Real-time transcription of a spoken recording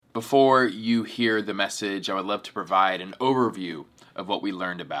Before you hear the message, I would love to provide an overview of what we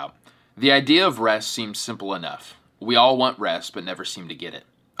learned about. The idea of rest seems simple enough. We all want rest, but never seem to get it.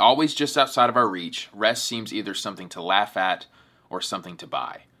 Always just outside of our reach, rest seems either something to laugh at or something to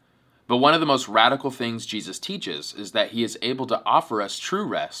buy. But one of the most radical things Jesus teaches is that he is able to offer us true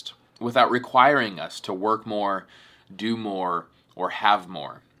rest without requiring us to work more, do more, or have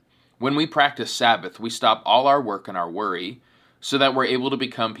more. When we practice Sabbath, we stop all our work and our worry so that we're able to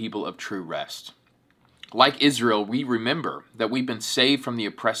become people of true rest. Like Israel, we remember that we've been saved from the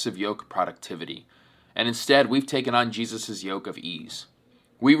oppressive yoke of productivity, and instead we've taken on Jesus' yoke of ease.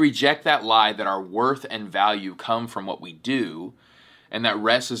 We reject that lie that our worth and value come from what we do, and that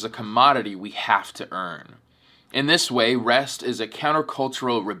rest is a commodity we have to earn. In this way, rest is a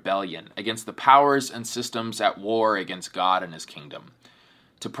countercultural rebellion against the powers and systems at war against God and his kingdom.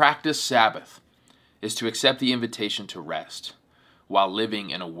 To practice Sabbath is to accept the invitation to rest while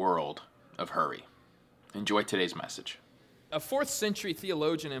living in a world of hurry. Enjoy today's message. A 4th century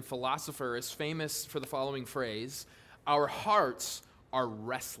theologian and philosopher is famous for the following phrase: "Our hearts are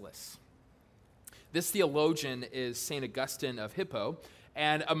restless." This theologian is St. Augustine of Hippo,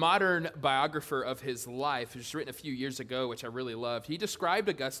 and a modern biographer of his life, who's written a few years ago, which I really loved. He described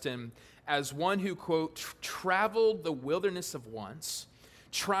Augustine as one who, quote, traveled the wilderness of wants,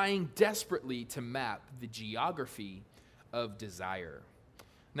 trying desperately to map the geography of desire.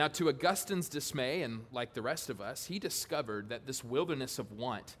 Now, to Augustine's dismay, and like the rest of us, he discovered that this wilderness of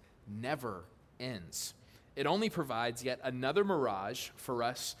want never ends. It only provides yet another mirage for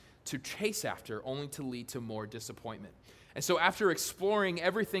us to chase after, only to lead to more disappointment. And so after exploring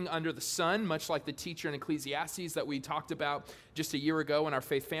everything under the sun, much like the teacher in Ecclesiastes that we talked about just a year ago in our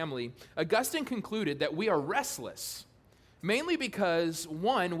faith family, Augustine concluded that we are restless, mainly because,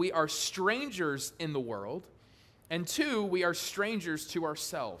 1, we are strangers in the world, and 2, we are strangers to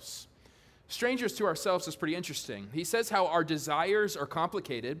ourselves. Strangers to ourselves is pretty interesting. He says how our desires are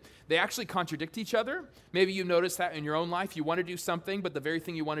complicated. They actually contradict each other. Maybe you notice that in your own life. You want to do something, but the very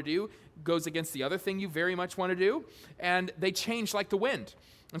thing you want to do goes against the other thing you very much want to do. And they change like the wind.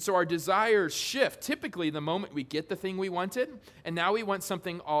 And so our desires shift typically the moment we get the thing we wanted, and now we want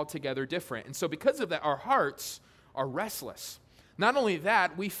something altogether different. And so because of that, our hearts are restless. Not only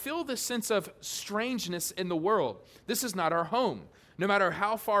that, we feel this sense of strangeness in the world. This is not our home. No matter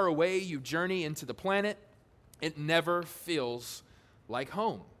how far away you journey into the planet, it never feels like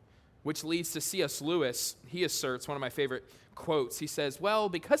home, which leads to C.S. Lewis. He asserts, one of my favorite quotes, he says, "Well,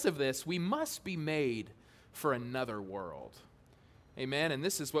 because of this, we must be made for another world." Amen, and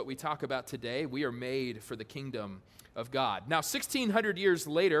this is what we talk about today. We are made for the kingdom of God. Now, 1,600 years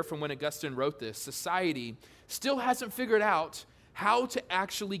later from when Augustine wrote this, society still hasn't figured out how to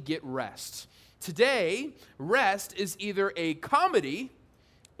actually get rest. Today, rest is either a comedy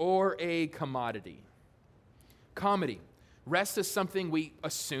or a commodity. Comedy. Rest is something we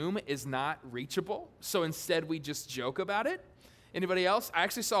assume is not reachable, so instead we just joke about it. Anybody else? I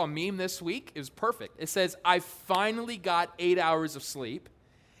actually saw a meme this week. It was perfect. It says, "I finally got 8 hours of sleep.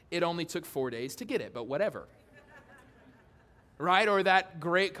 It only took 4 days to get it, but whatever." Right? Or that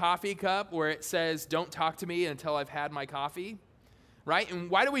great coffee cup where it says, "Don't talk to me until I've had my coffee." Right? And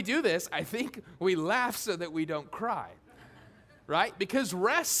why do we do this? I think we laugh so that we don't cry. Right? Because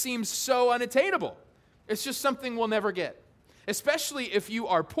rest seems so unattainable. It's just something we'll never get. Especially if you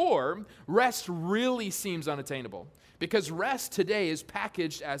are poor, rest really seems unattainable. Because rest today is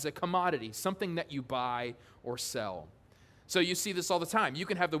packaged as a commodity, something that you buy or sell. So you see this all the time. You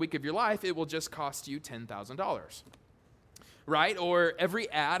can have the week of your life, it will just cost you $10,000. Right? Or every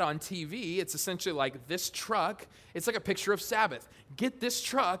ad on TV, it's essentially like this truck. It's like a picture of Sabbath. Get this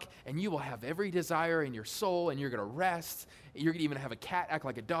truck, and you will have every desire in your soul, and you're going to rest. You're going to even have a cat act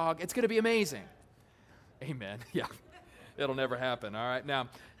like a dog. It's going to be amazing. Amen. Yeah. It'll never happen. All right. Now,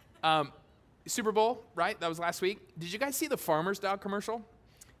 Super Bowl, right? That was last week. Did you guys see the Farmer's Dog commercial?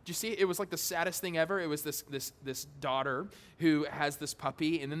 Did you see it? It was like the saddest thing ever. It was this daughter who has this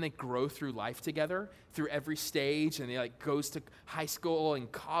puppy, and then they grow through life together, through every stage, and they like goes to high school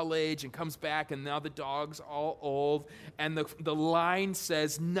and college and comes back, and now the dog's all old, and the line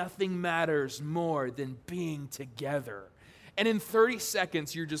says, "Nothing matters more than being together." And in 30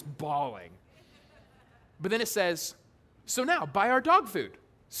 seconds, you're just bawling. But then it says, "So now, buy our dog food,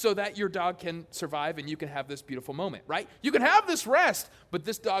 so that your dog can survive and you can have this beautiful moment," right? You can have this rest, but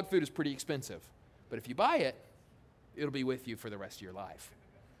this dog food is pretty expensive. But if you buy it, it'll be with you for the rest of your life,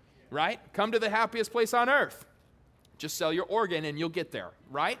 right? Come to the happiest place on earth. Just sell your organ and you'll get there,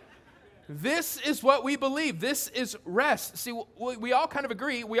 right? This is what we believe. This is rest. See, we all kind of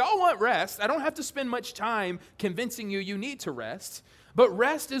agree. We all want rest. I don't have to spend much time convincing you need to rest. But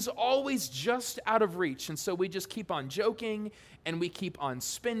rest is always just out of reach. And so we just keep on joking and we keep on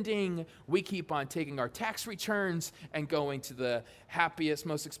spending. We keep on taking our tax returns and going to the happiest,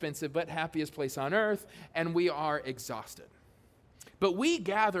 most expensive, but happiest place on earth. And we are exhausted. But we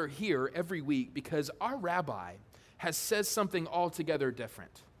gather here every week because our rabbi has said something altogether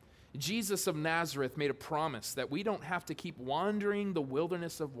different. Jesus of Nazareth made a promise that we don't have to keep wandering the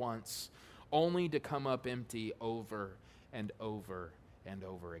wilderness of once only to come up empty over and over and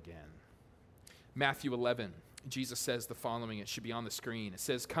over again. Matthew 11, Jesus says the following. It should be on the screen. It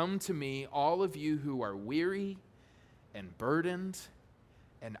says, "Come to me, all of you who are weary and burdened,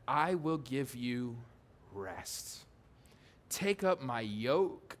 and I will give you rest. Take up my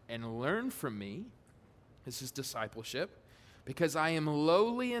yoke and learn from me." This is discipleship. "Because I am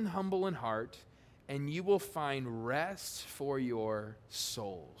lowly and humble in heart, and you will find rest for your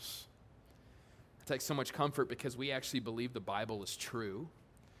souls." I take so much comfort because we actually believe the Bible is true.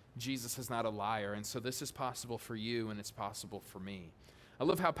 Jesus is not a liar, and so this is possible for you, and it's possible for me. I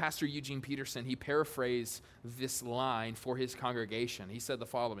love how Pastor Eugene Peterson, he paraphrased this line for his congregation. He said the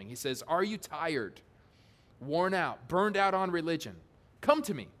following. He says, "Are you tired, worn out, burned out on religion? Come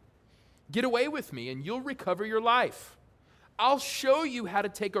to me. Get away with me, and you'll recover your life. I'll show you how to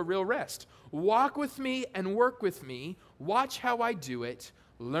take a real rest. Walk with me and work with me. Watch how I do it.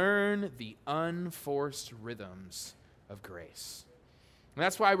 Learn the unforced rhythms of grace." And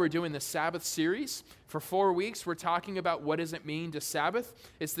that's why we're doing the Sabbath series. For 4 weeks, we're talking about what does it mean to Sabbath.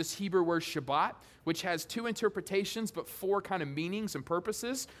 It's this Hebrew word Shabbat, which has 2 interpretations, but 4 kind of meanings and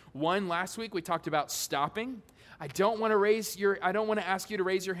purposes. One, last week, we talked about stopping. I don't want to ask you to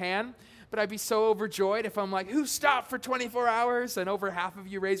raise your hand, but I'd be so overjoyed if I'm like, "Who stopped for 24 hours? And over half of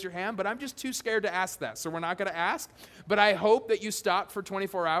you raise your hand, but I'm just too scared to ask that. So we're not going to ask, but I hope that you stopped for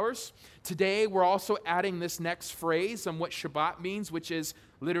 24 hours. Today, we're also adding this next phrase on what Shabbat means, which is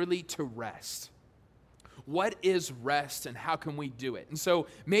literally to rest. What is rest and how can we do it? And so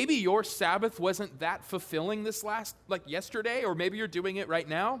maybe your Sabbath wasn't that fulfilling yesterday, or maybe you're doing it right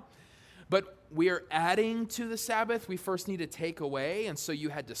now. But we are adding to the Sabbath. We first need to take away, and so you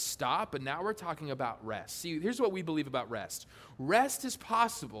had to stop, and now we're talking about rest. See, here's what we believe about rest. Rest is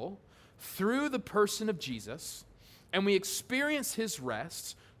possible through the person of Jesus, and we experience his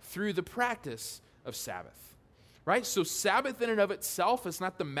rest through the practice of Sabbath, right? So Sabbath in and of itself is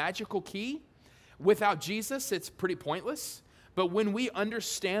not the magical key. Without Jesus, it's pretty pointless. But when we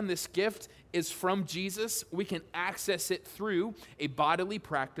understand this gift is from Jesus, we can access it through a bodily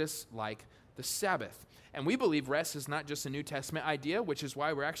practice like the Sabbath. And we believe rest is not just a New Testament idea, which is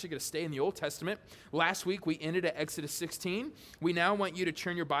why we're actually going to stay in the Old Testament. Last week, we ended at Exodus 16. We now want you to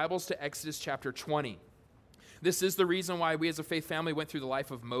turn your Bibles to Exodus chapter 20. This is the reason why we as a faith family went through the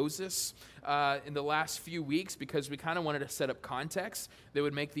life of Moses in the last few weeks, because we kind of wanted to set up context that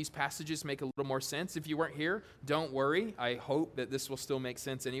would make these passages make a little more sense. If you weren't here, don't worry. I hope that this will still make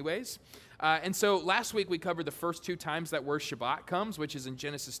sense anyways. And so last week we covered the first 2 times that word Shabbat comes, which is in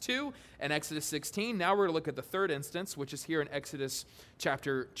Genesis 2 and Exodus 16. Now we're going to look at the third instance, which is here in Exodus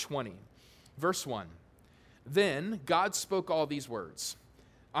chapter 20. Verse 1. "Then God spoke all these words.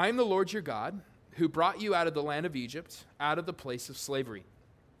 I am the Lord your God, who brought you out of the land of Egypt, out of the place of slavery.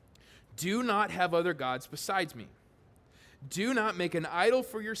 Do not have other gods besides me. Do not make an idol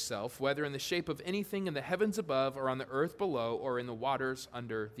for yourself, whether in the shape of anything in the heavens above, or on the earth below, or in the waters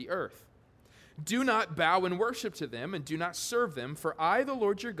under the earth. Do not bow and worship to them, and do not serve them, for I, the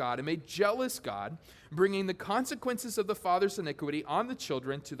Lord your God, am a jealous God, bringing the consequences of the father's iniquity on the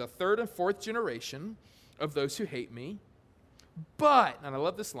children to the 3rd and 4th generation of those who hate me. But," and I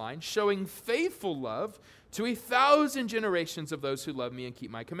love this line, "showing faithful love to 1,000 generations of those who love me and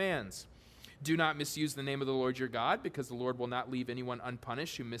keep my commands. Do not misuse the name of the Lord your God, because the Lord will not leave anyone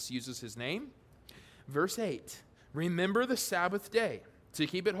unpunished who misuses his name." Verse 8, "Remember the Sabbath day to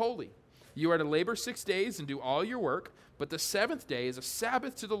keep it holy. You are to labor 6 days and do all your work, but the 7th day is a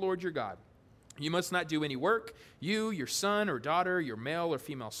Sabbath to the Lord your God. You must not do any work, you, your son or daughter, your male or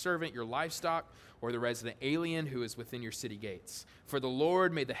female servant, your livestock, or the resident alien who is within your city gates. For the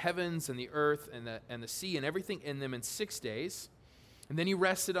Lord made the heavens and the earth and the sea and everything in them in 6 days, and then he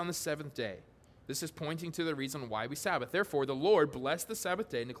rested on the 7th day. This is pointing to the reason why we Sabbath. Therefore, the Lord blessed the Sabbath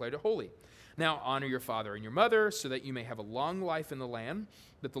day and declared it holy. Now honor your father and your mother, so that you may have a long life in the land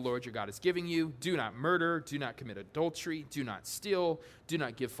that the Lord your God is giving you. Do not murder, do not commit adultery, do not steal, do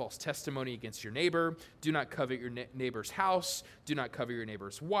not give false testimony against your neighbor, do not covet your neighbor's house, do not covet your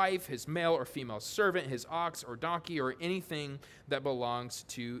neighbor's wife, his male or female servant, his ox or donkey, or anything that belongs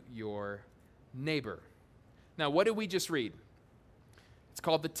to your neighbor." Now, what did we just read? It's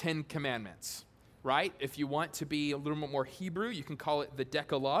called the 10 Commandments. right? If you want to be a little bit more Hebrew, you can call it the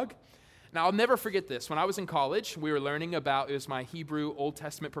Decalogue. Now, I'll never forget this. When I was in college, we were learning about, it was my Hebrew Old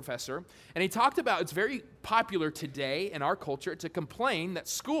Testament professor, and he talked about, it's very popular today in our culture to complain that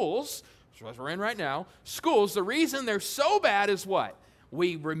schools, which is what we're in right now, schools, the reason they're so bad is what?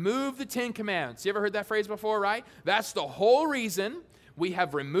 We remove the Ten Commandments. You ever heard that phrase before, right? That's the whole reason we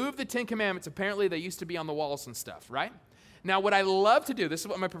have removed the Ten Commandments. Apparently, they used to be on the walls and stuff, right? Now, what I love to do, this is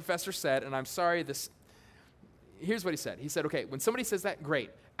what my professor said, and I'm sorry, here's what he said. He said, okay, when somebody says that, great.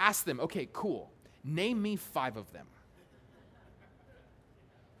 Ask them, okay, cool. Name me 5 of them.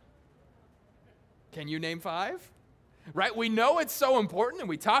 Can you name 5? Right? We know it's so important and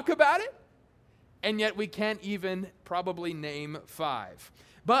we talk about it, and yet we can't even probably name 5.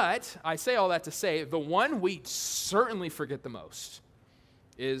 But I say all that to say the one we certainly forget the most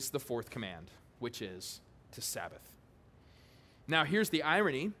is the 4th command, which is to Sabbath. Now, here's the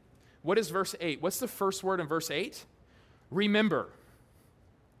irony. What is verse 8? What's the first word in verse 8? Remember.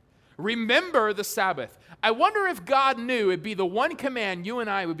 Remember the Sabbath. I wonder if God knew it'd be the one command you and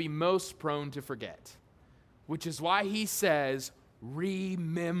I would be most prone to forget, which is why he says,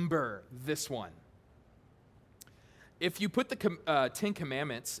 remember this one. If you put the 10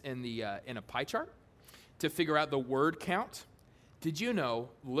 commandments in a pie chart to figure out the word count, did you know,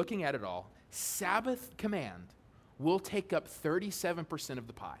 looking at it all, Sabbath command will take up 37% of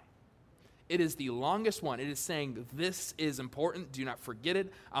the pie. It is the longest one. It is saying, this is important. Do not forget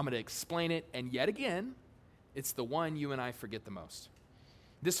it. I'm going to explain it. And yet again, it's the one you and I forget the most.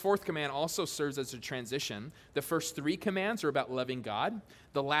 This 4th command also serves as a transition. The first 3 commands are about loving God.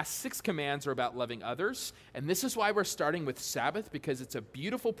 The last 6 commands are about loving others. And this is why we're starting with Sabbath, because it's a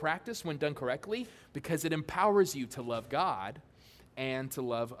beautiful practice when done correctly, because it empowers you to love God and to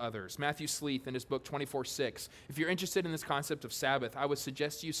love others. Matthew Sleeth, in his book 24:6, if you're interested in this concept of Sabbath, I would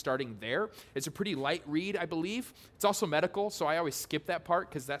suggest you starting there. It's a pretty light read, I believe. It's also medical, so I always skip that part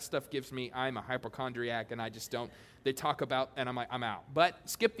because that stuff gives me, I'm a hypochondriac and I just don't, they talk about, and I'm like, I'm out. But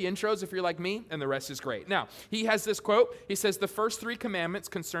skip the intros if you're like me, and the rest is great. Now, he has this quote. He says, the first 3 commandments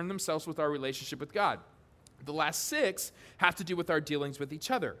concern themselves with our relationship with God. The last 6 have to do with our dealings with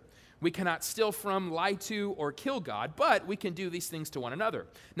each other. We cannot steal from, lie to, or kill God, but we can do these things to one another.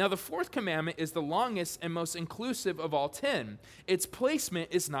 Now, the 4th commandment is the longest and most inclusive of all 10. Its placement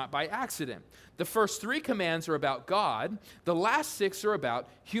is not by accident. The first 3 commands are about God. The last 6 are about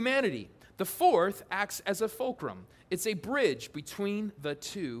humanity. The 4th acts as a fulcrum. It's a bridge between the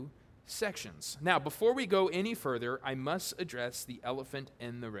 2 sections. Now, before we go any further, I must address the elephant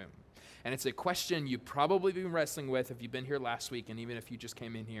in the room. And it's a question you've probably been wrestling with if you've been here last week and even if you just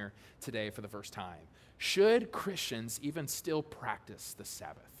came in here today for the first time. Should Christians even still practice the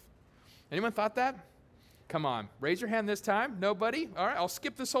Sabbath? Anyone thought that? Come on, raise your hand this time. Nobody? All right, I'll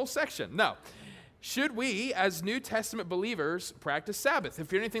skip this whole section. No. Should we, as New Testament believers, practice Sabbath?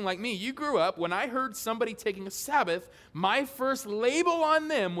 If you're anything like me, you grew up, when I heard somebody taking a Sabbath, my first label on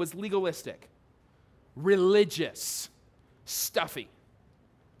them was legalistic, religious, stuffy.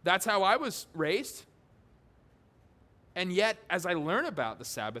 That's how I was raised. And yet, as I learn about the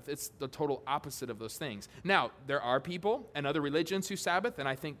Sabbath, it's the total opposite of those things. Now, there are people and other religions who Sabbath, and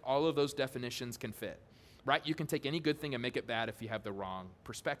I think all of those definitions can fit, right? You can take any good thing and make it bad if you have the wrong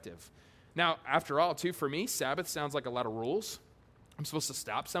perspective. Now, after all, too, for me, Sabbath sounds like a lot of rules. I'm supposed to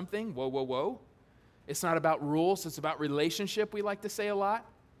stop something. Whoa, whoa, whoa. It's not about rules. It's about relationship, we like to say a lot.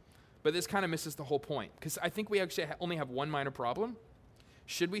 But this kind of misses the whole point, because I think we actually only have one minor problem.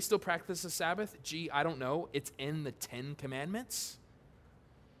 Should we still practice the Sabbath? Gee, I don't know. It's in the 10 Commandments,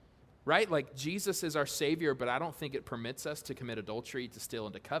 right? Like, Jesus is our Savior, but I don't think it permits us to commit adultery, to steal,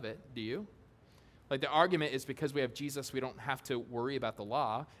 and to covet. Do you? Like, the argument is because we have Jesus, we don't have to worry about the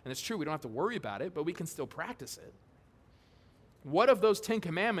law. And it's true, we don't have to worry about it, but we can still practice it. What of those 10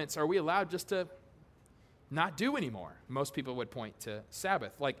 Commandments are we allowed just to not do anymore? Most people would point to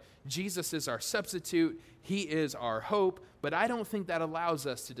Sabbath. Like, Jesus is our substitute. He is our hope. But I don't think that allows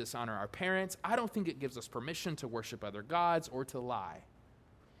us to dishonor our parents. I don't think it gives us permission to worship other gods or to lie.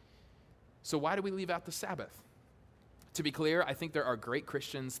 So why do we leave out the Sabbath? To be clear, I think there are great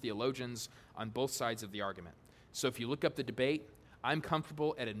Christians, theologians on both sides of the argument. So if you look up the debate, I'm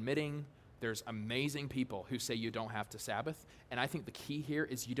comfortable at admitting there's amazing people who say you don't have to Sabbath. And I think the key here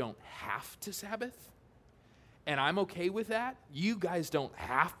is you don't have to Sabbath. And I'm okay with that. You guys don't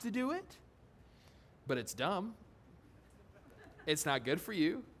have to do it, but it's dumb. It's not good for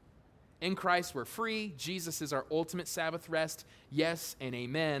you. In Christ, we're free. Jesus is our ultimate Sabbath rest. Yes and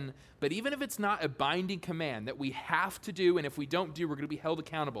amen. But even if it's not a binding command that we have to do, and if we don't do, we're going to be held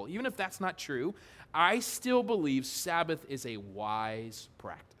accountable, even if that's not true, I still believe Sabbath is a wise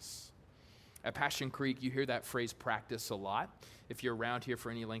practice. At Passion Creek, you hear that phrase practice a lot if you're around here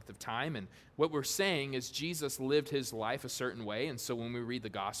for any length of time. And what we're saying is Jesus lived his life a certain way. And so when we read the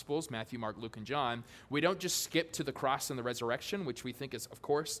Gospels, Matthew, Mark, Luke, and John, we don't just skip to the cross and the resurrection, which we think is, of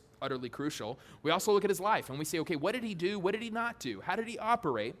course, utterly crucial. We also look at his life and we say, okay, what did he do? What did he not do? How did he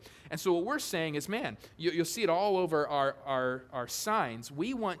operate? And so what we're saying is, man, you'll see it all over our signs.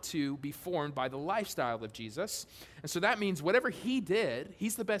 We want to be formed by the lifestyle of Jesus. And so that means whatever he did,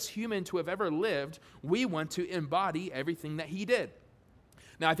 he's the best human to have ever lived. We want to embody everything that he did.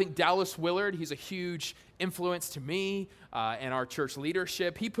 Now, I think Dallas Willard, he's a huge influence to me and our church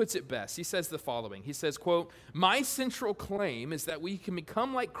leadership. He puts it best. He says the following. He says, quote, "My central claim is that we can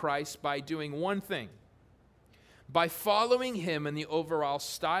become like Christ by doing one thing, by following him in the overall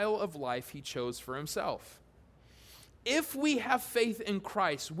style of life he chose for himself. If we have faith in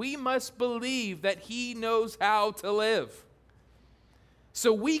Christ, we must believe that he knows how to live.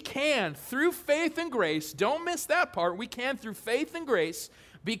 So we can, through faith and grace, don't miss that part, we can, through faith and grace,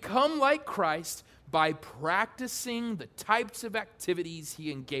 become like Christ by practicing the types of activities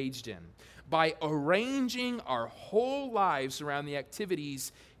he engaged in, by arranging our whole lives around the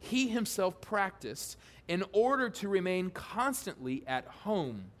activities he himself practiced in order to remain constantly at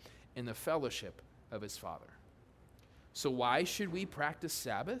home in the fellowship of his Father." So why should we practice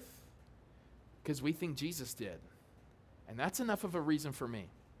Sabbath? Because we think Jesus did. And that's enough of a reason for me.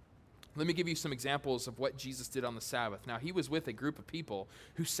 Let me give you some examples of what Jesus did on the Sabbath. Now, he was with a group of people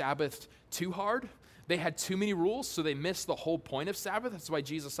who Sabbathed too hard. They had too many rules, so they missed the whole point of Sabbath. That's why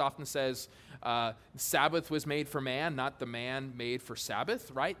Jesus often says, Sabbath was made for man, not the man made for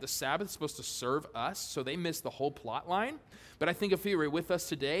Sabbath, right? The Sabbath is supposed to serve us, so they missed the whole plot line. But I think if he were with us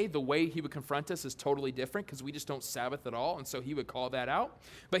today, the way he would confront us is totally different because we just don't Sabbath at all, and so he would call that out.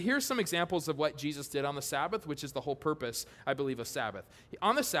 But here's some examples of what Jesus did on the Sabbath, which is the whole purpose, I believe, of Sabbath.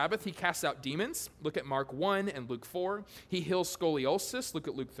 On the Sabbath, he casts out demons. Look at Mark 1 and Luke 4. He heals scoliosis. Look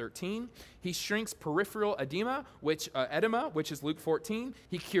at Luke 13. He shrinks peripheral edema, which is Luke 14.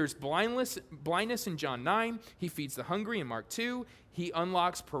 He cures blindness in John 9. He feeds the hungry in Mark 2. He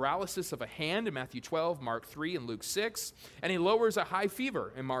unlocks paralysis of a hand in Matthew 12, Mark 3, and Luke 6. And he lowers a high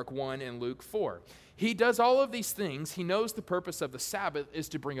fever in Mark 1 and Luke 4. He does all of these things. He knows the purpose of the Sabbath is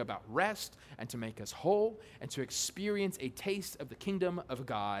to bring about rest and to make us whole and to experience a taste of the kingdom of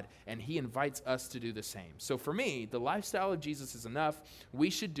God. And he invites us to do the same. So for me, the lifestyle of Jesus is enough. We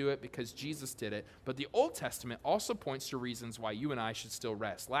should do it because Jesus did it. But the Old Testament also points to reasons why you and I should still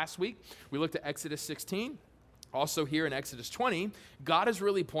rest. Last week, we looked at Exodus 16. Also here in Exodus 20, God is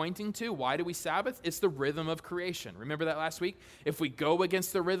really pointing to, why do we Sabbath? It's the rhythm of creation. Remember that last week? If we go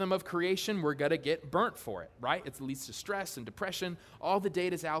against the rhythm of creation, we're going to get burnt for it, right? It leads to stress and depression. All the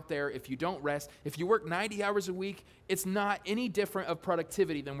data's out there. If you don't rest, if you work 90 hours a week, it's not any different of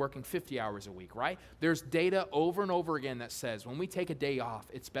productivity than working 50 hours a week, right? There's data over and over again that says when we take a day off,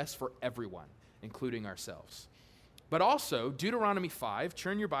 it's best for everyone, including ourselves. But also, Deuteronomy 5,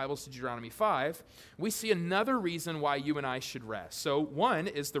 turn your Bibles to Deuteronomy 5, we see another reason why you and I should rest. So one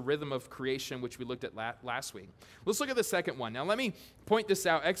is the rhythm of creation, which we looked at last week. Let's look at the second one. Now let me point this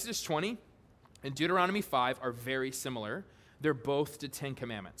out. Exodus 20 and Deuteronomy 5 are very similar. They're both the 10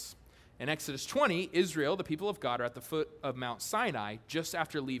 Commandments. In Exodus 20, Israel, the people of God, are at the foot of Mount Sinai just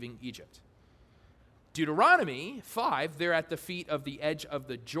after leaving Egypt. Deuteronomy 5, they're at the feet of the edge of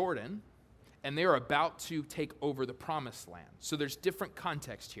the Jordan, and they're about to take over the promised land. So there's different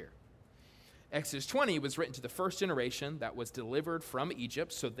context here. Exodus 20 was written to the first generation that was delivered from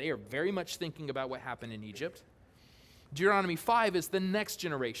Egypt, so they are very much thinking about what happened in Egypt. Deuteronomy 5 is the next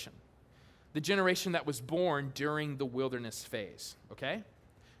generation, the generation that was born during the wilderness phase, okay?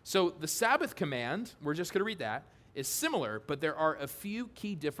 So the Sabbath command, we're just going to read that, is similar, but there are a few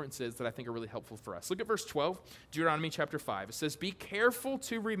key differences that I think are really helpful for us. Look at verse 12, Deuteronomy chapter 5. It says, "Be careful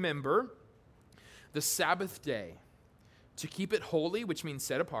to remember the Sabbath day, to keep it holy," which means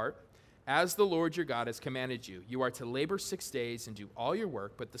set apart, "as the Lord your God has commanded you. You are to labor 6 days and do all your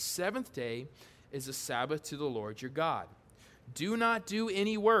work, but the seventh day is a Sabbath to the Lord your God. Do not do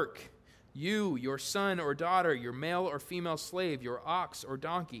any work, you, your son or daughter, your male or female slave, your ox or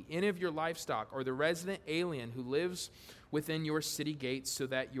donkey, any of your livestock, or the resident alien who lives within your city gates, so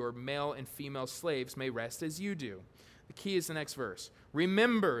that your male and female slaves may rest as you do." The key is the next verse.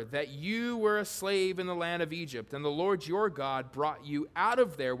 "Remember that you were a slave in the land of Egypt, and the Lord your God brought you out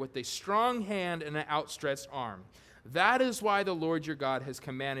of there with a strong hand and an outstretched arm. That is why the Lord your God has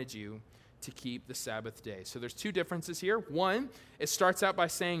commanded you to keep the Sabbath day." So there's two differences here. One, it starts out by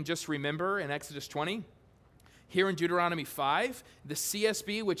saying just remember in Exodus 20. Here in Deuteronomy 5, the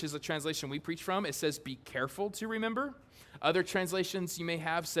CSB, which is a translation we preach from, it says be careful to remember. Other translations you may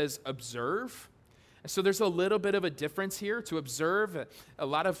have says observe. So there's a little bit of a difference here. To observe, a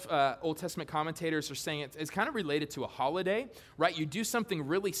lot of Old Testament commentators are saying it's kind of related to a holiday, right? You do something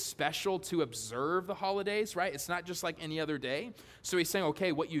really special to observe the holidays, right? It's not just like any other day. So he's saying,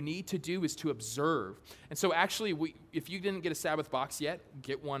 okay, what you need to do is to observe. And so actually, if you didn't get a Sabbath box yet,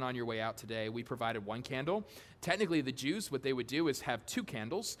 get one on your way out today. We provided one candle. Technically, the Jews, what they would do is have two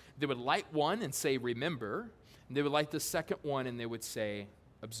candles. They would light one and say, remember. And they would light the second one and they would say,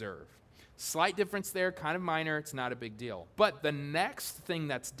 observe. Slight difference there, kind of minor, it's not a big deal. But the next thing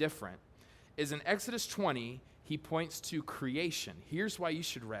that's different is in Exodus 20, he points to creation. Here's why you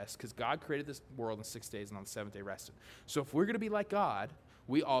should rest, because God created this world in 6 days and on the seventh day rested. So if we're going to be like God,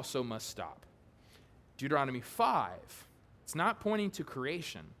 we also must stop. Deuteronomy 5, it's not pointing to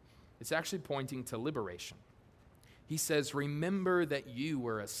creation, it's actually pointing to liberation. He says, remember that you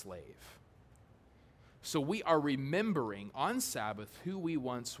were a slave. So we are remembering on Sabbath who we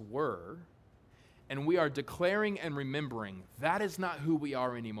once were, and we are declaring and remembering that is not who we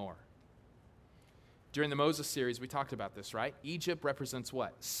are anymore. During the Moses series, we talked about this, right? Egypt represents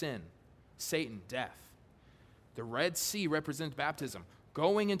what? Sin, Satan, death. The Red Sea represents baptism.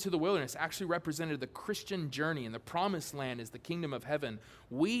 Going into the wilderness actually represented the Christian journey, and the promised land is the kingdom of heaven.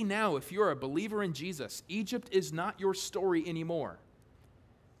 We now, if you're a believer in Jesus, Egypt is not your story anymore.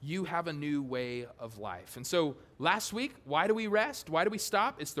 You have a new way of life. And so last week, why do we rest? Why do we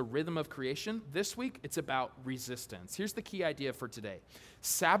stop? It's the rhythm of creation. This week, it's about resistance. Here's the key idea for today.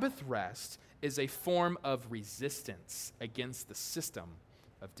 Sabbath rest is a form of resistance against the system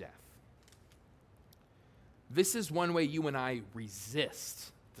of death. This is one way you and I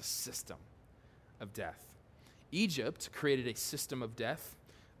resist the system of death. Egypt created a system of death,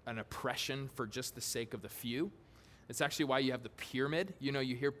 an oppression for just the sake of the few. It's actually why you have the pyramid. You know,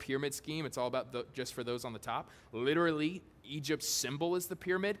 you hear pyramid scheme. It's all about just for those on the top. Literally, Egypt's symbol is the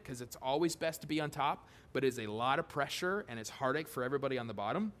pyramid because it's always best to be on top, but it's a lot of pressure and it's heartache for everybody on the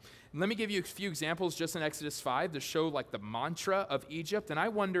bottom. And let me give you a few examples just in Exodus 5 to show like the mantra of Egypt. And I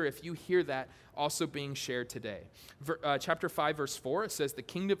wonder if you hear that also being shared today. Chapter 5, verse 4, it says, the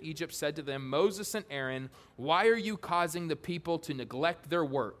king of Egypt said to them, Moses and Aaron, why are you causing the people to neglect their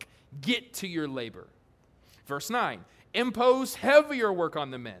work? Get to your labor. Verse 9, impose heavier work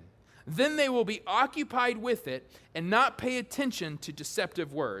on the men. Then they will be occupied with it and not pay attention to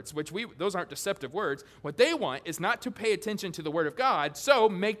deceptive words, those aren't deceptive words. What they want is not to pay attention to the word of God, so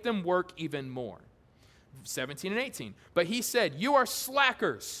make them work even more. 17 and 18, but he said, you are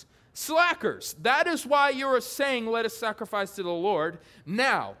slackers. Slackers. That is why you are saying, let us sacrifice to the Lord.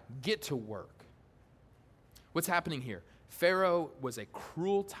 Now, get to work. What's happening here? Pharaoh was a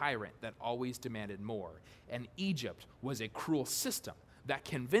cruel tyrant that always demanded more, and Egypt was a cruel system that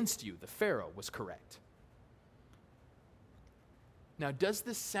convinced you the Pharaoh was correct. Now, does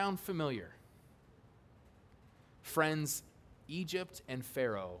this sound familiar? Friends, Egypt and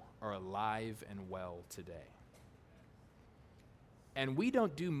Pharaoh are alive and well today. And we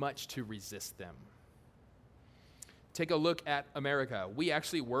don't do much to resist them. Take a look at America. We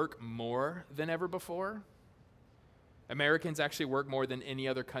actually work more than ever before. Americans actually work more than any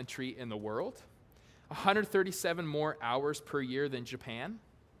other country in the world. 137 more hours per year than Japan.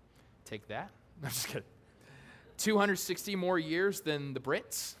 Take that. I'm just kidding. 260 more years than the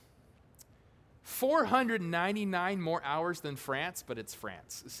Brits. 499 more hours than France, but it's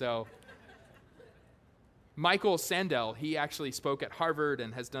France. So Michael Sandel, he actually spoke at Harvard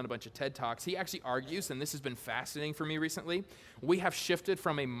and has done a bunch of TED Talks. He actually argues, and this has been fascinating for me recently, we have shifted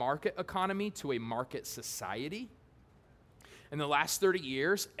from a market economy to a market society. In the last 30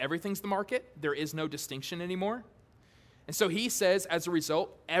 years, everything's the market. There is no distinction anymore. And so he says, as a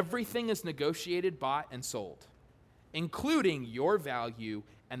result, everything is negotiated, bought, and sold, including your value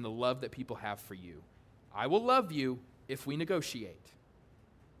and the love that people have for you. I will love you if we negotiate.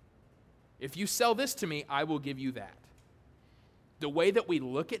 If you sell this to me, I will give you that. The way that we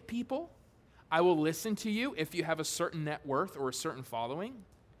look at people, I will listen to you if you have a certain net worth or a certain following.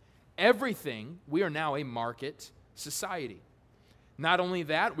 Everything, we are now a market society. Not only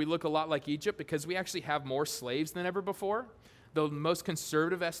that, we look a lot like Egypt because we actually have more slaves than ever before. The most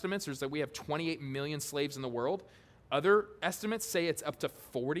conservative estimates is that we have 28 million slaves in the world. Other estimates say it's up to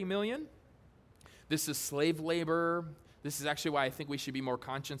 40 million. This is slave labor. This is actually why I think we should be more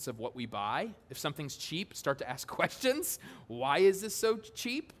conscious of what we buy. If something's cheap, start to ask questions. Why is this so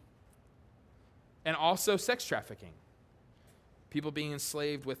cheap? And also sex trafficking. People being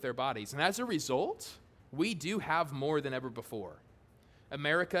enslaved with their bodies. And as a result, we do have more than ever before.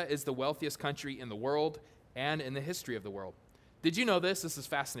 America is the wealthiest country in the world and in the history of the world. Did you know this? This is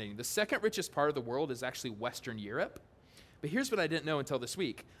fascinating. The second richest part of the world is actually Western Europe. But here's what I didn't know until this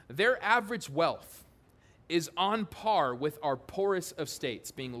week. Their average wealth is on par with our poorest of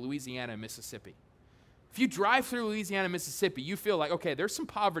states, being Louisiana and Mississippi. If you drive through Louisiana and Mississippi, you feel like, okay, there's some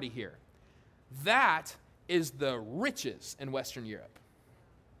poverty here. That is the riches in Western Europe.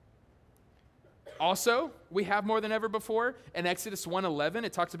 Also, we have more than ever before. In Exodus 1:11,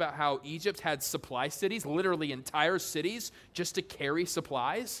 it talks about how Egypt had supply cities, literally entire cities, just to carry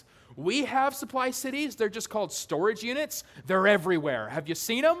supplies. We have supply cities. They're just called storage units. They're everywhere. Have you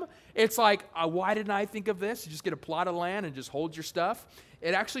seen them? It's like, why didn't I think of this? You just get a plot of land and just hold your stuff.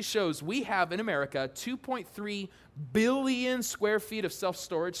 It actually shows we have in America 2.3 billion square feet of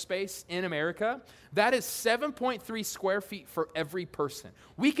self-storage space in America. That is 7.3 square feet for every person.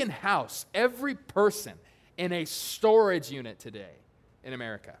 We can house every person in a storage unit today in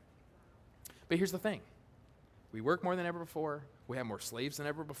America. But here's the thing. We work more than ever before. We have more slaves than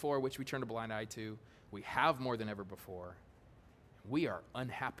ever before, which we turn a blind eye to. We have more than ever before. We are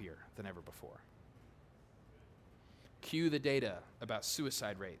unhappier than ever before. Cue the data about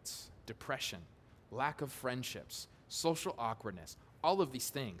suicide rates, depression, lack of friendships, social awkwardness, all of these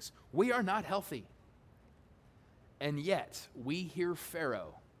things. We are not healthy. And yet, we hear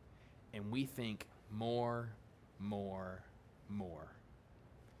Pharaoh, and we think more, more, more.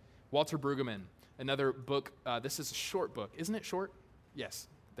 Walter Brueggemann, another book, this is a short book. Isn't it short? Yes.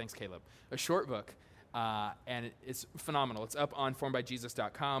 Thanks, Caleb. A short book. And it's phenomenal. It's up on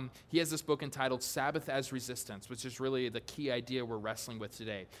formedbyjesus.com. He has this book entitled Sabbath as Resistance, which is really the key idea we're wrestling with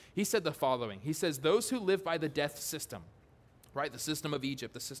today. He said the following. He says, those who live by the death system, right, the system of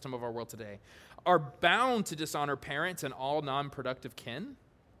Egypt, the system of our world today, are bound to dishonor parents and all non-productive kin,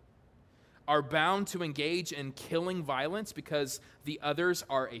 are bound to engage in killing violence because the others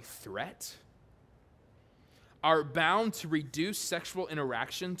are a threat, are bound to reduce sexual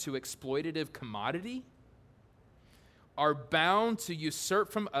interaction to exploitative commodity, are bound to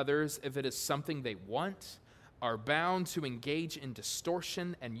usurp from others if it is something they want, are bound to engage in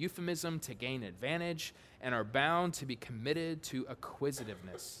distortion and euphemism to gain advantage, and are bound to be committed to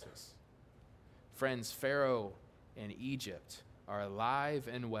acquisitiveness. Friends, Pharaoh and Egypt are alive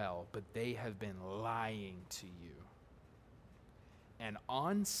and well, but they have been lying to you. And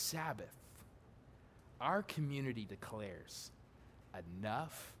on Sabbath, our community declares,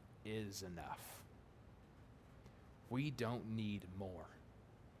 enough is enough. We don't need more.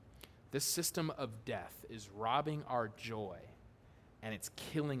 This system of death is robbing our joy, and it's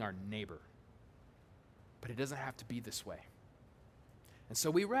killing our neighbor. But it doesn't have to be this way. And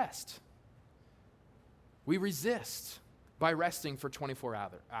so we rest. We resist by resting for 24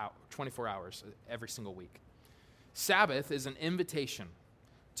 hours every single week. Sabbath is an invitation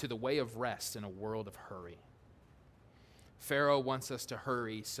to the way of rest in a world of hurry. Pharaoh wants us to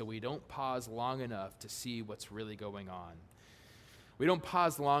hurry so we don't pause long enough to see what's really going on. We don't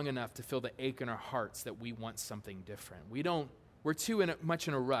pause long enough to feel the ache in our hearts that we want something different. We're too much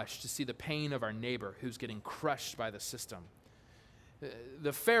in a rush to see the pain of our neighbor who's getting crushed by the system.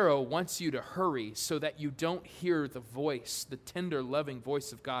 The Pharaoh wants you to hurry so that you don't hear the voice, the tender, loving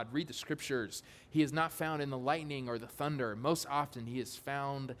voice of God. Read the scriptures. He is not found in the lightning or the thunder. Most often, he is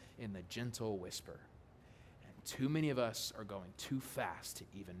found in the gentle whisper. And too many of us are going too fast to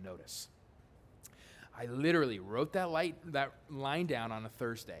even notice. I literally wrote that line down on a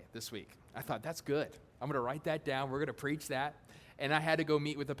Thursday this week. I thought, that's good. I'm going to write that down. We're going to preach that. And I had to go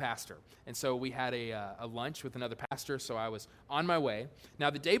meet with a pastor. And so we had a lunch with another pastor, so I was on my way. Now,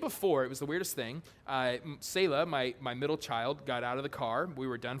 the day before, it was the weirdest thing. Selah, my middle child, got out of the car. We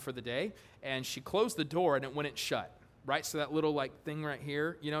were done for the day, and she closed the door, and it wouldn't shut, right? So that little thing right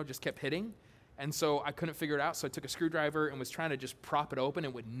here, just kept hitting. And so I couldn't figure it out, so I took a screwdriver and was trying to just prop it open.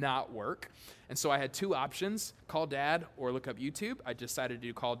 It would not work. And so I had two options, call Dad or look up YouTube. I decided to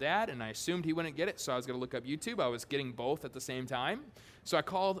do call Dad, and I assumed he wouldn't get it, so I was going to look up YouTube. I was getting both at the same time. So I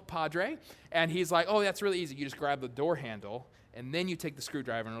called Padre, and he's like, oh, that's really easy. You just grab the door handle, and then you take the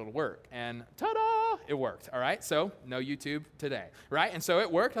screwdriver, and it'll work. And ta-da! It worked, all right? So no YouTube today, right? And so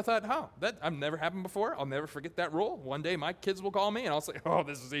it worked. I thought, I've never happened before. I'll never forget that rule. One day my kids will call me, and I'll say, oh,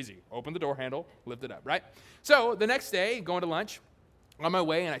 this is easy. Open the door handle, lift it up, right? So the next day, going to lunch, on my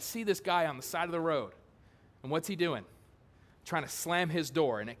way, and I see this guy on the side of the road. And what's he doing? Trying to slam his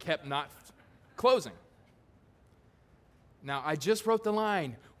door, and it kept not closing. Now, I just wrote the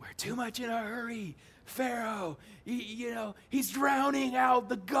line, we're too much in a hurry. Pharaoh, he's drowning out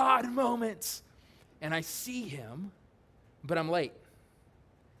the God moments. And I see him, but I'm late.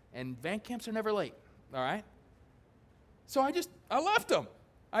 And van camps are never late, all right? So I left him.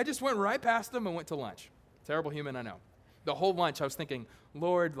 I just went right past him and went to lunch. Terrible human, I know. The whole lunch I was thinking,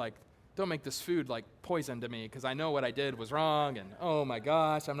 Lord, don't make this food like poison to me because I know what I did was wrong, and oh my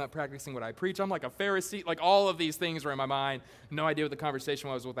gosh, I'm not practicing what I preach. I'm like a Pharisee. Like all of these things were in my mind. No idea what the conversation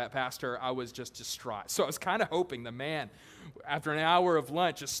was with that pastor. I was just distraught. So I was kind of hoping the man, after an hour of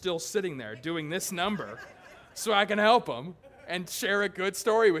lunch, is still sitting there doing this number so I can help him and share a good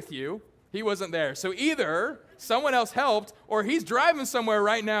story with you. He wasn't there. So either someone else helped or he's driving somewhere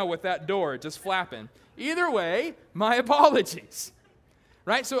right now with that door just flapping. Either way, my apologies.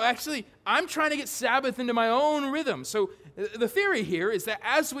 Right? So actually, I'm trying to get Sabbath into my own rhythm. So the theory here is that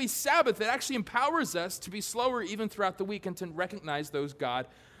as we Sabbath, it actually empowers us to be slower even throughout the week and to recognize those God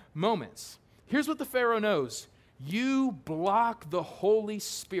moments. Here's what the Pharaoh knows. You block the Holy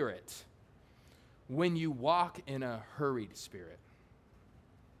Spirit when you walk in a hurried spirit.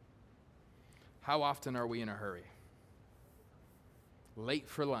 How often are we in a hurry? Late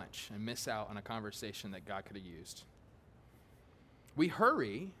for lunch and miss out on a conversation that God could have used. We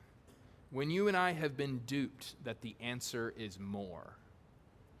hurry when you and I have been duped that the answer is more.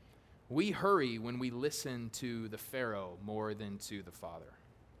 We hurry when we listen to the Pharaoh more than to the Father.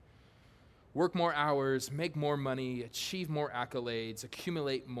 Work more hours, make more money, achieve more accolades,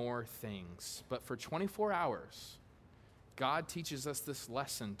 accumulate more things. But for 24 hours, God teaches us this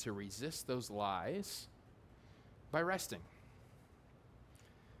lesson to resist those lies by resting.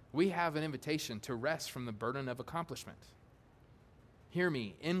 We have an invitation to rest from the burden of accomplishment. Hear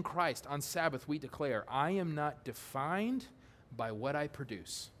me, in Christ, on Sabbath, we declare, I am not defined by what I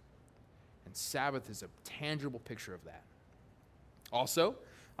produce. And Sabbath is a tangible picture of that. Also,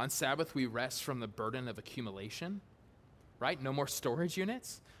 on Sabbath, we rest from the burden of accumulation, right? No more storage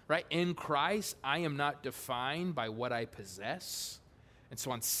units, right? In Christ, I am not defined by what I possess. And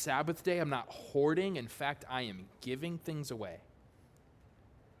so on Sabbath day, I'm not hoarding. In fact, I am giving things away.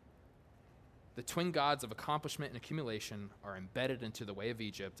 The twin gods of accomplishment and accumulation are embedded into the way of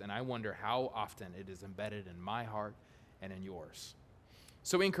Egypt, and I wonder how often it is embedded in my heart and in yours.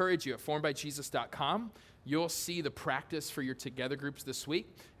 So we encourage you at formedbyjesus.com. You'll see the practice for your together groups this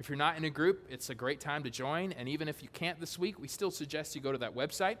week. If you're not in a group, it's a great time to join. And even if you can't this week, we still suggest you go to that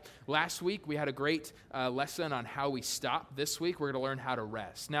website. Last week, we had a great lesson on how we stop. This week, we're going to learn how to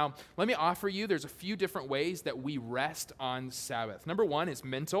rest. Now, let me offer you, there's a few different ways that we rest on Sabbath. Number one is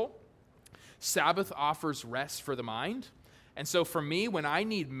mental. Sabbath offers rest for the mind. And so for me, when I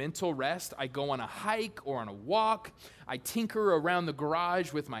need mental rest, I go on a hike or on a walk. I tinker around the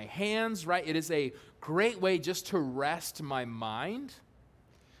garage with my hands, right? It is a great way just to rest my mind.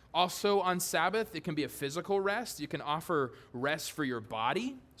 Also on Sabbath, it can be a physical rest. You can offer rest for your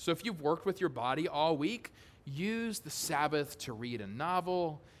body. So if you've worked with your body all week, use the Sabbath to read a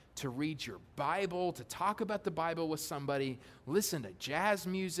novel, to read your Bible, to talk about the Bible with somebody, listen to jazz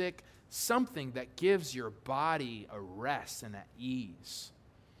music, something that gives your body a rest and at ease.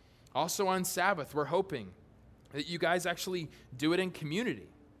 Also on Sabbath, we're hoping that you guys actually do it in community,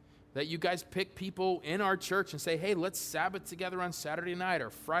 that you guys pick people in our church and say, hey, let's Sabbath together on Saturday night or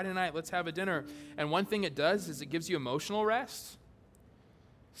Friday night, let's have a dinner. And one thing it does is it gives you emotional rest.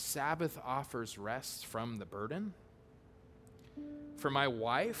 Sabbath offers rest from the burden. For my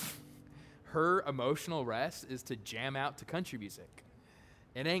wife, her emotional rest is to jam out to country music.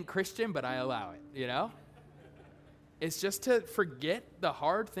 It ain't Christian, but I allow it, you know? It's just to forget the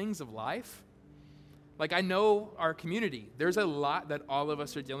hard things of life. Like I know our community, there's a lot that all of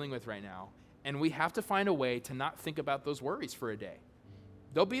us are dealing with right now, and we have to find a way to not think about those worries for a day.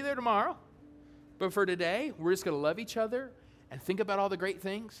 They'll be there tomorrow, but for today, we're just going to love each other and think about all the great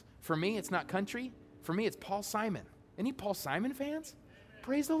things. For me, it's not country. For me, it's Paul Simon. Any Paul Simon fans?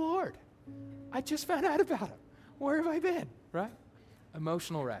 Praise the Lord. I just found out about him. Where have I been, right?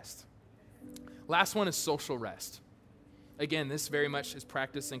 Emotional rest. Last one is social rest. Again, this very much is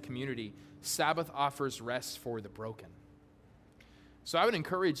practiced in community. Sabbath offers rest for the broken. So I would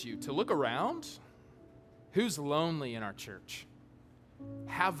encourage you to look around. Who's lonely in our church?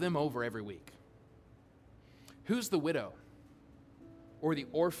 Have them over every week. Who's the widow or the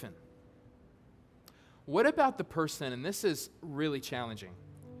orphan? What about the person, and this is really challenging,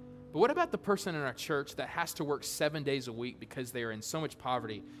 but what about the person in our church that has to work 7 days a week because they are in so much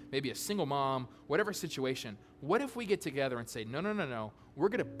poverty, maybe a single mom, whatever situation? What if we get together and say, no, we're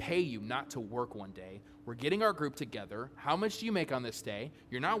going to pay you not to work one day. We're getting our group together. How much do you make on this day?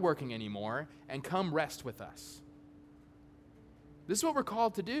 You're not working anymore, and come rest with us. This is what we're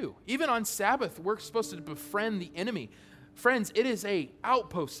called to do. Even on Sabbath, we're supposed to befriend the enemy. Friends, it is an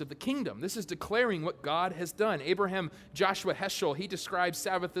outpost of the kingdom. This is declaring what God has done. Abraham Joshua Heschel, he describes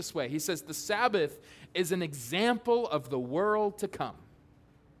Sabbath this way. He says, the Sabbath is an example of the world to come.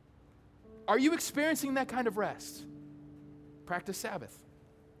 Are you experiencing that kind of rest? Practice Sabbath.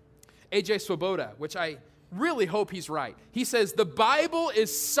 A.J. Swoboda, which I really hope he's right. He says, the Bible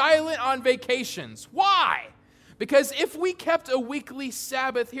is silent on vacations. Why? Because if we kept a weekly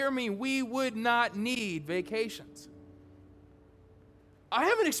Sabbath, hear me, we would not need vacations. I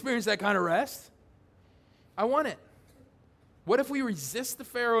haven't experienced that kind of rest. I want it. What if we resist the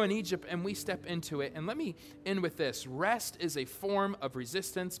Pharaoh in Egypt and we step into it? And let me end with this. Rest is a form of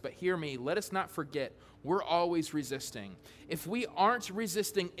resistance, but hear me, let us not forget, we're always resisting. If we aren't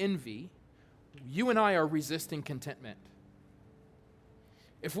resisting envy, you and I are resisting contentment.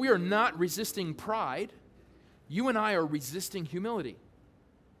 If we are not resisting pride, you and I are resisting humility.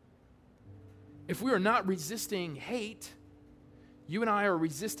 If we are not resisting hate, you and I are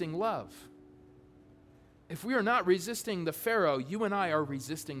resisting love. If we are not resisting the Pharaoh, you and I are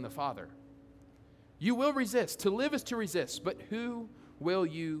resisting the Father. You will resist. To live is to resist, but who will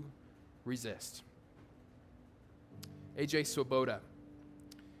you resist? A.J. Swoboda,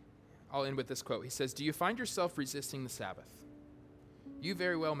 I'll end with this quote. He says, do you find yourself resisting the Sabbath? You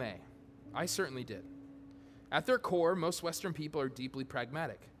very well may. I certainly did. At their core, most Western people are deeply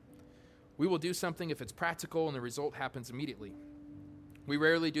pragmatic. We will do something if it's practical and the result happens immediately. We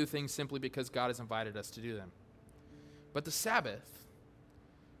rarely do things simply because God has invited us to do them. But the Sabbath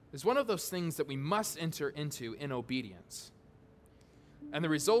is one of those things that we must enter into in obedience, and the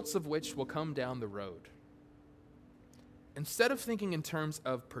results of which will come down the road. Instead of thinking in terms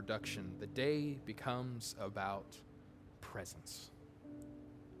of production, the day becomes about presence.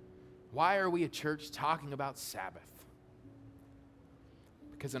 Why are we a church talking about Sabbath?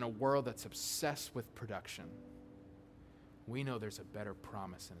 Because in a world that's obsessed with production, we know there's a better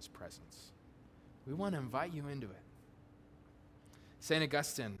promise in his presence. We want to invite you into it. St.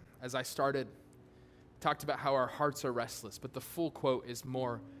 Augustine, as I started, talked about how our hearts are restless, but the full quote is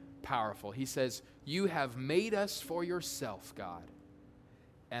more powerful. He says, you have made us for yourself, God,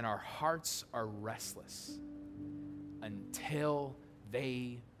 and our hearts are restless until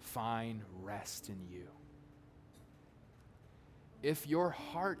they find rest in you. If your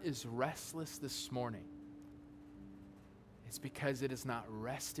heart is restless this morning, it's because it is not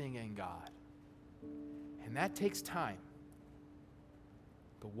resting in God. And that takes time.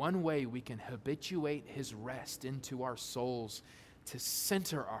 But one way we can habituate his rest into our souls to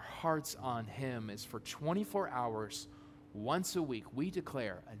center our hearts on him is for 24 hours, once a week, we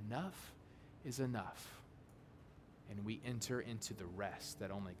declare enough is enough. And we enter into the rest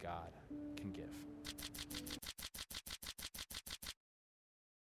that only God can give.